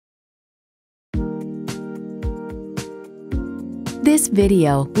This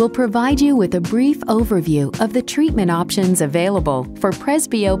video will provide you with a brief overview of the treatment options available for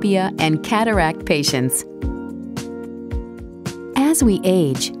presbyopia and cataract patients. As we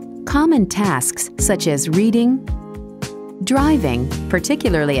age, common tasks such as reading, driving,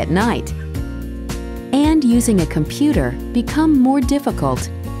 particularly at night, and using a computer become more difficult.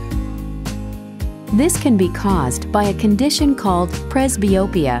 This can be caused by a condition called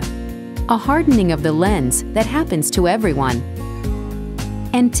presbyopia, a hardening of the lens that happens to everyone,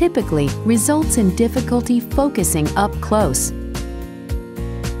 and typically results in difficulty focusing up close.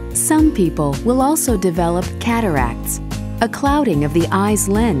 Some people will also develop cataracts, a clouding of the eye's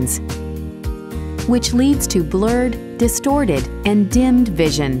lens, which leads to blurred, distorted, and dimmed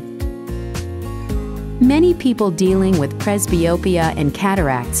vision. Many people dealing with presbyopia and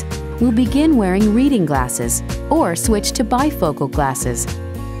cataracts will begin wearing reading glasses or switch to bifocal glasses.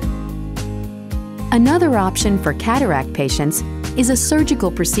 Another option for cataract patients is a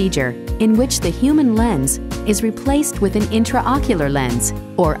surgical procedure in which the human lens is replaced with an intraocular lens,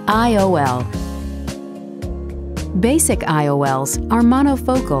 or IOL. Basic IOLs are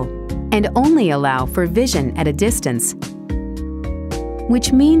monofocal and only allow for vision at a distance,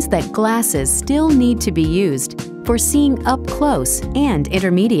 which means that glasses still need to be used for seeing up close and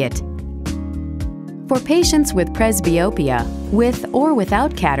intermediate. For patients with presbyopia, with or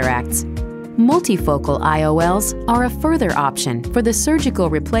without cataracts, multifocal IOLs are a further option for the surgical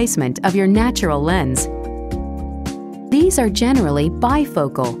replacement of your natural lens. These are generally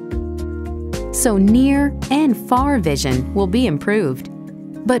bifocal, so near and far vision will be improved.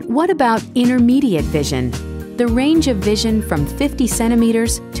 But what about intermediate vision, the range of vision from 50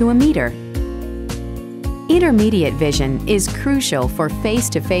 centimeters to a meter? Intermediate vision is crucial for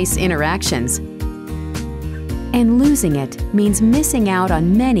face-to-face interactions, and losing it means missing out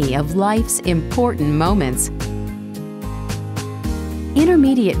on many of life's important moments.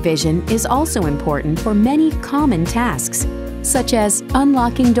 Intermediate vision is also important for many common tasks, such as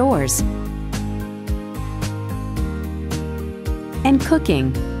unlocking doors and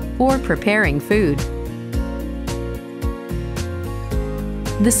cooking or preparing food.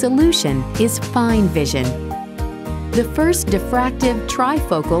 The solution is FineVision, the first diffractive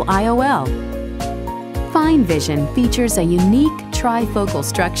trifocal IOL. FineVision features a unique trifocal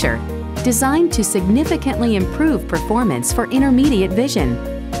structure designed to significantly improve performance for intermediate vision,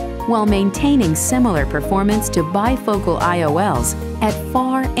 while maintaining similar performance to bifocal IOLs at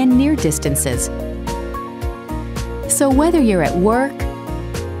far and near distances. So whether you're at work,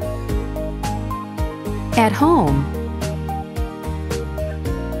 at home,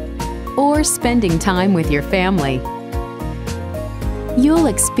 or spending time with your family, you'll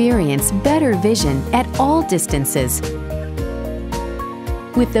experience better vision at all distances,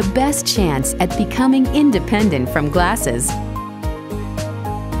 with the best chance at becoming independent from glasses.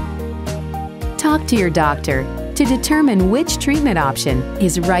 Talk to your doctor to determine which treatment option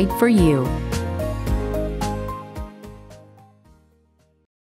is right for you.